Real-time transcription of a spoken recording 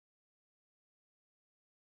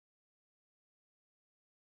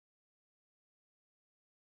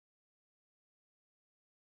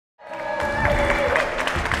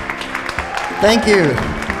Thank you.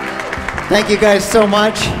 Thank you guys so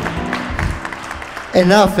much.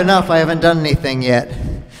 Enough. I haven't done anything yet.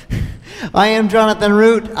 I am Jonathan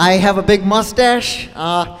Root. I have a big mustache.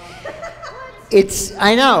 I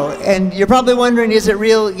know, and you're probably wondering, is it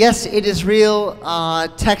real? Yes, it is real.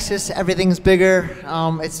 Texas, everything's bigger.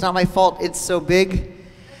 It's not my fault it's so big.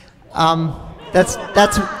 That's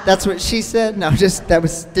what she said. No,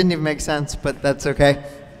 didn't even make sense, but that's okay.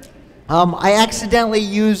 I accidentally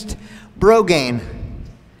used Brogaine.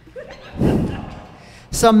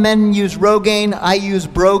 Some men use Rogaine, I use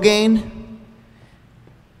Brogaine.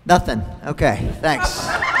 Nothing. Okay, thanks.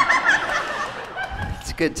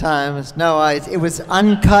 It's good times. No, it was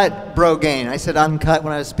uncut Brogaine. I said uncut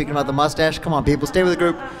when I was speaking about the mustache. Come on, people, stay with the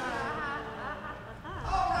group.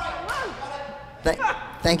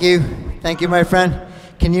 Thank you. Thank you, my friend.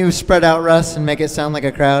 Can you spread out, Russ, and make it sound like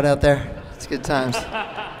a crowd out there? It's good times.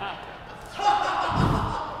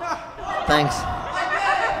 Thanks.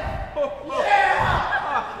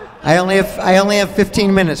 I only have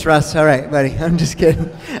 15 minutes, Russ. All right, buddy. I'm just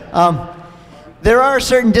kidding. There are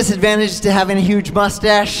certain disadvantages to having a huge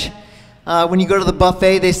mustache. When you go to the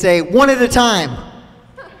buffet, they say, one at a time.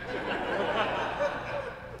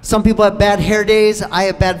 Some people have bad hair days. I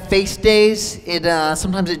have bad face days.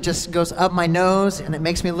 Sometimes it just goes up my nose, and it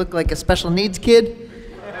makes me look like a special needs kid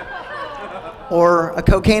or a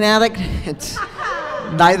cocaine addict.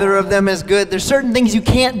 Neither of them is good. There's certain things you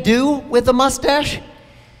can't do with a mustache.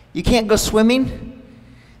 You can't go swimming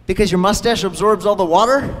because your mustache absorbs all the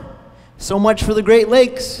water. So much for the Great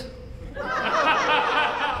Lakes.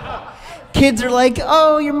 Kids are like,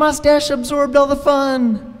 oh, your mustache absorbed all the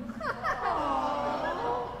fun.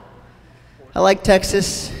 I like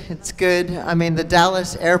Texas. It's good. I mean, the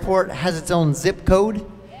Dallas airport has its own zip code.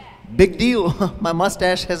 Big deal. My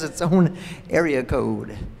mustache has its own area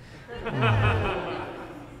code.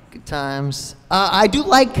 Good times. I do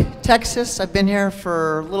like Texas. I've been here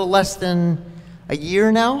for a little less than a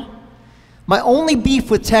year now. My only beef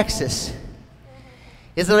with Texas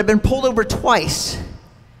is that I've been pulled over twice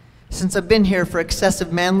since I've been here for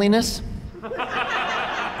excessive manliness.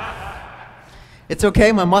 It's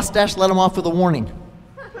okay, my mustache let him off with a warning.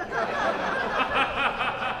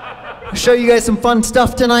 I'll show you guys some fun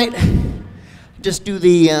stuff tonight. Just do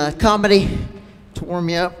the comedy to warm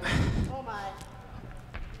you up.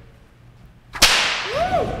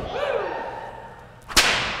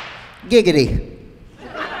 Giggity.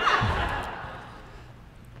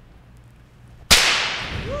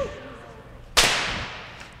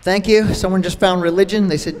 Thank you. Someone just found religion.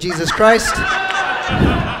 They said Jesus Christ.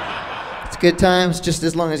 It's good times, just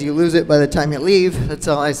as long as you lose it by the time you leave. That's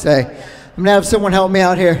all I say. I'm going to have someone help me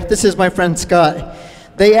out here. This is my friend Scott.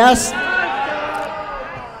 They asked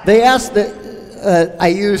that I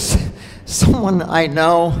use someone I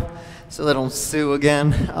know so they don't sue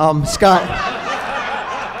again. Scott,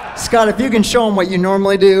 if you can show them what you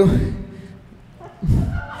normally do.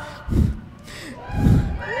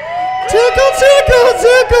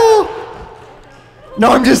 Tickle.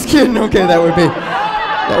 No, I'm just kidding. Okay, that would be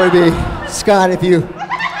Scott.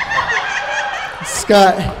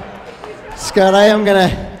 Scott,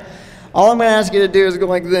 all I'm gonna ask you to do is go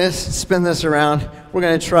like this, spin this around. We're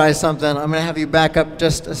gonna try something. I'm gonna have you back up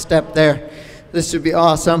just a step there. This would be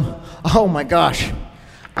awesome. Oh my gosh,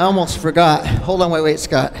 I almost forgot. Hold on, wait,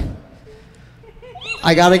 Scott.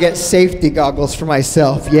 I gotta get safety goggles for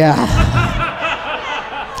myself, yeah.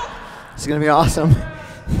 It's gonna be awesome.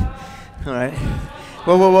 All right.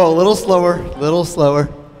 Whoa, a little slower.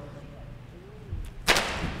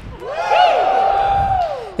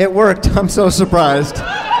 It worked, I'm so surprised.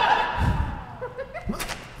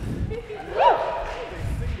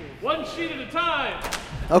 One sheet at a time.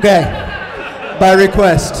 Okay, by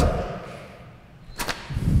request.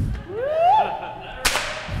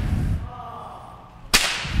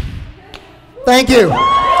 Thank you.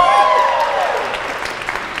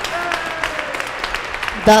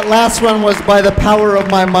 That last one was by the power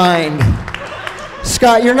of my mind.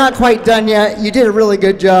 Scott, you're not quite done yet. You did a really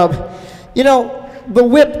good job. You know, the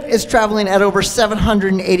whip is traveling at over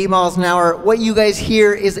 780 miles an hour. What you guys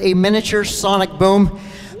hear is a miniature sonic boom.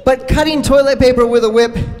 But cutting toilet paper with a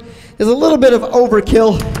whip is a little bit of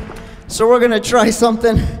overkill. So we're gonna try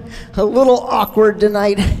something a little awkward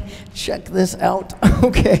tonight. Check this out.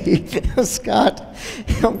 Okay, Scott,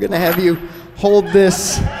 I'm gonna have you hold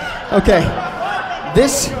this. Okay,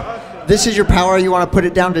 this is your power. You wanna put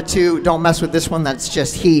it down to 2. Don't mess with this one, that's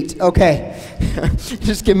just heat. Okay,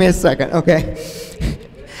 just give me a second, okay?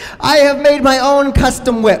 I have made my own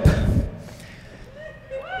custom whip.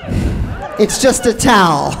 It's just a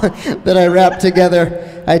towel that I wrapped together.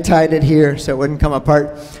 I tied it here so it wouldn't come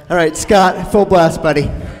apart. All right, Scott, full blast,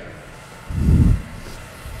 buddy.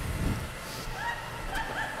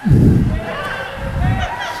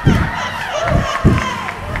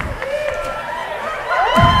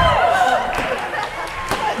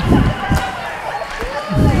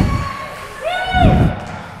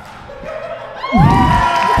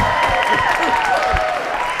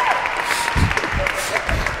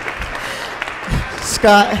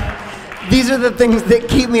 Scott, these are the things that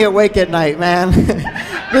keep me awake at night, man.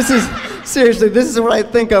 Seriously, this is what I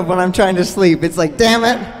think of when I'm trying to sleep. It's like, damn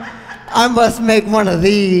it, I must make one of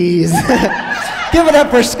these. Give it up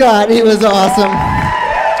for Scott, he was awesome.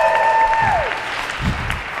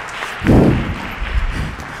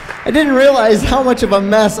 I didn't realize how much of a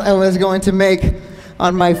mess I was going to make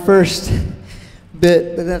on my first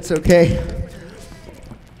bit, but that's okay.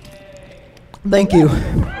 Thank you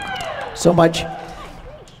so much.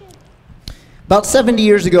 About 70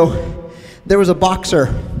 years ago, there was a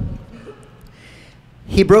boxer.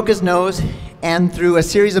 He broke his nose, and through a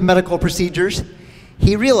series of medical procedures,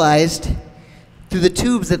 he realized through the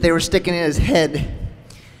tubes that they were sticking in his head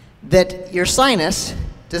that your sinus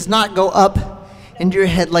does not go up into your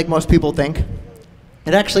head like most people think.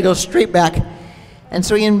 It actually goes straight back. And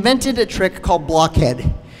so he invented a trick called blockhead,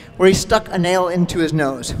 where he stuck a nail into his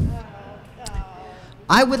nose.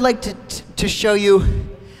 I would like to show you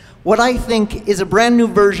what I think is a brand new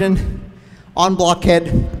version on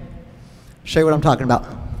blockhead. Show you what I'm talking about.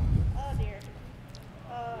 Oh dear.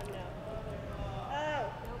 Oh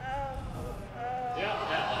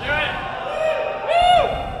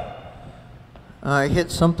no. I hit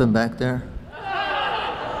something back there.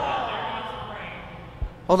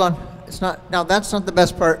 Hold on. It's not. Now that's not the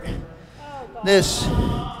best part. This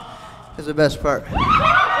is the best part.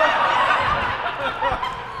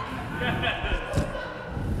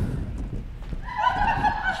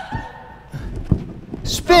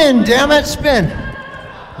 Spin, damn it, spin. The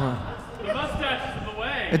mustache is in the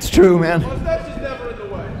way. It's true, man. The mustache is never in the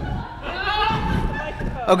way.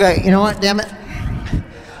 Okay, you know what, damn it.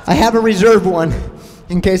 I have a reserved one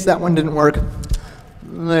in case that one didn't work. I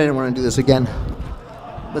didn't want to do this again,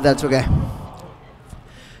 but that's okay.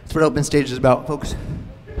 That's what open stage is about, folks.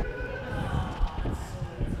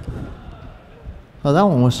 Oh, that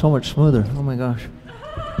one was so much smoother. Oh my gosh.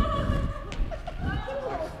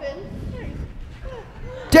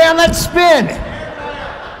 Damn, that spin!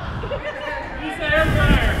 Use the hair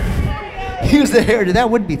dryer. Use the hair. That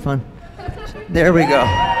would be fun. There we go.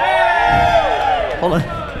 Hold on.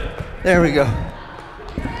 There we go.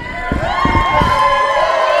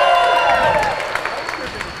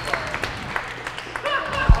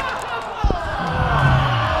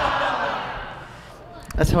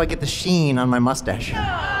 That's how I get the sheen on my mustache.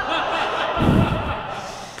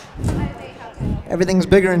 Everything's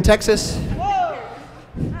bigger in Texas.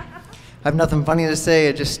 I have nothing funny to say,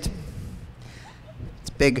 it's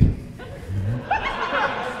big.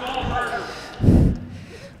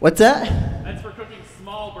 What's that? That's for cooking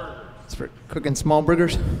small burgers. It's for cooking small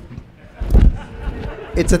burgers.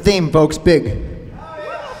 It's a theme, folks, big.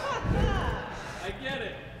 I get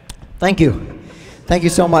it. Thank you. Thank you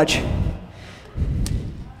so much.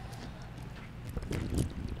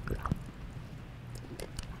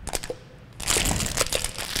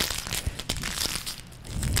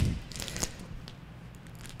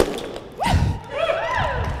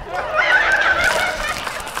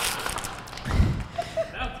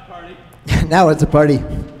 Now it's a party.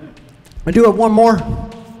 I do have one more.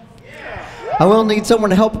 I will need someone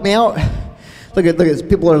to help me out. Look at this.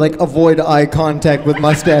 People are like, avoid eye contact with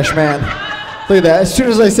mustache man. Look at that. As soon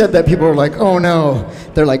as I said that, people are like, oh no.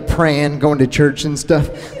 They're like praying, going to church and stuff.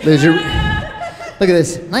 Look at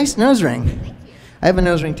this. Nice nose ring. I have a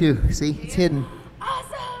nose ring too. See, it's hidden.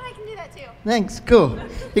 Awesome! I can do that too. Thanks. Cool.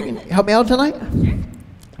 You can help me out tonight?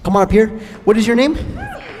 Come on up here. What is your name?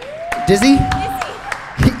 Dizzy?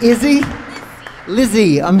 Izzy?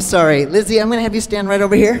 Lizzie, I'm sorry. Lizzie, I'm going to have you stand right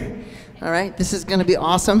over here. All right, this is going to be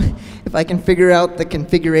awesome if I can figure out the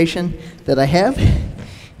configuration that I have.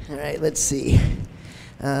 All right, let's see.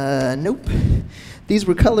 Nope. These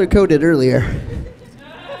were color-coded earlier.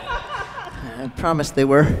 I promised they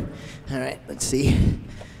were. All right, let's see.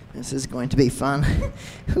 This is going to be fun.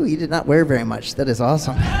 Ooh, you did not wear very much. That is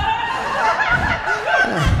awesome.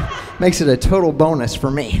 Makes it a total bonus for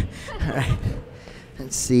me. All right,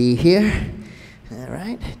 let's see here. All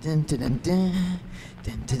right. Dun, dun, dun, dun.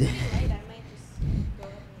 Dun, dun,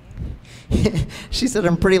 dun. She said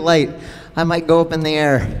I'm pretty light. I might go up in the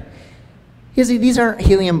air. Izzy, these aren't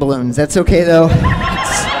helium balloons. That's okay though.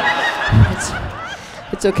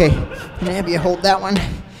 It's okay. I'm gonna have you hold that one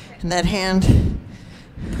in that hand.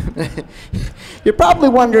 You're probably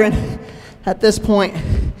wondering at this point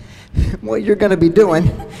what you're going to be doing.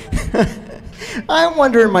 I'm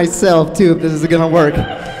wondering myself too if this is going to work.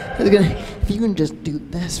 If you can just do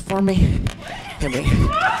this for me. Here we go.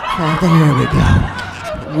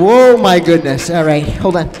 Whoa, my goodness. All right,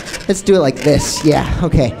 hold on. Let's do it like this. Yeah,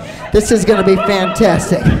 okay. This is going to be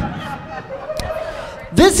fantastic.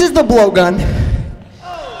 This is the blowgun.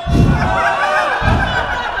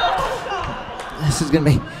 This is going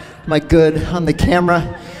to be my good on the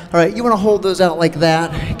camera. All right, you want to hold those out like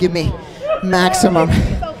that. Give me maximum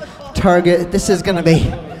target. This is going to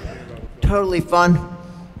be totally fun.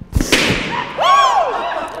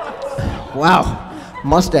 Wow,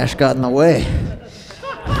 mustache got in the way.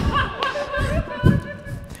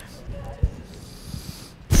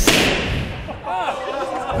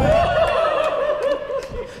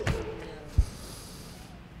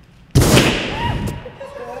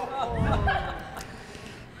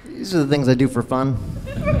 These are the things I do for fun.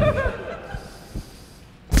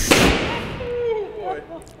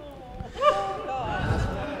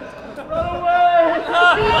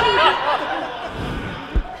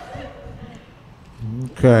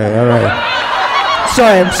 Okay, all right.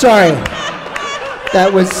 Sorry, I'm sorry.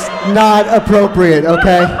 That was not appropriate,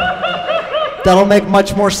 okay? That'll make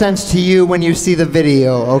much more sense to you when you see the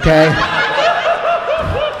video, okay?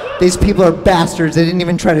 These people are bastards. They didn't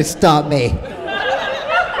even try to stop me.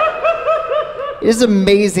 It is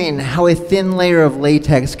amazing how a thin layer of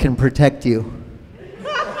latex can protect you.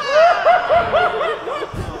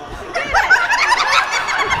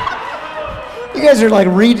 You guys are like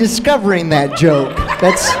rediscovering that joke.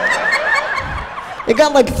 It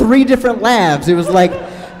got like 3 different laughs. It was like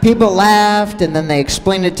people laughed and then they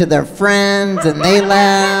explained it to their friends and they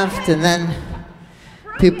laughed and then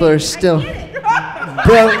people are still,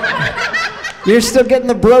 you're still getting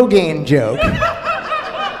the Brogain joke.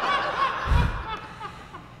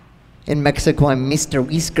 In Mexico, I'm Mr.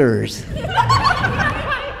 Whiskers.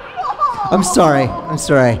 I'm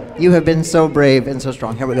sorry. You have been so brave and so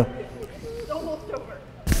strong. Here we go.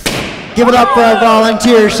 Give it up for our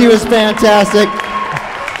volunteer. She was fantastic.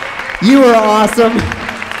 You were awesome.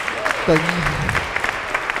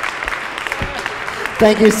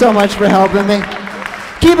 Thank you so much for helping me.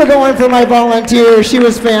 Keep it going for my volunteer. She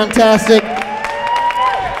was fantastic.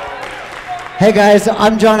 Hey guys,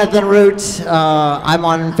 I'm Jonathan Root. I'm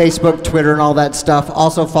on Facebook, Twitter, and all that stuff.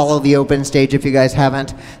 Also follow the Open Stage if you guys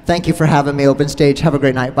haven't. Thank you for having me, Open Stage. Have a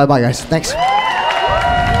great night. Bye-bye, guys. Thanks.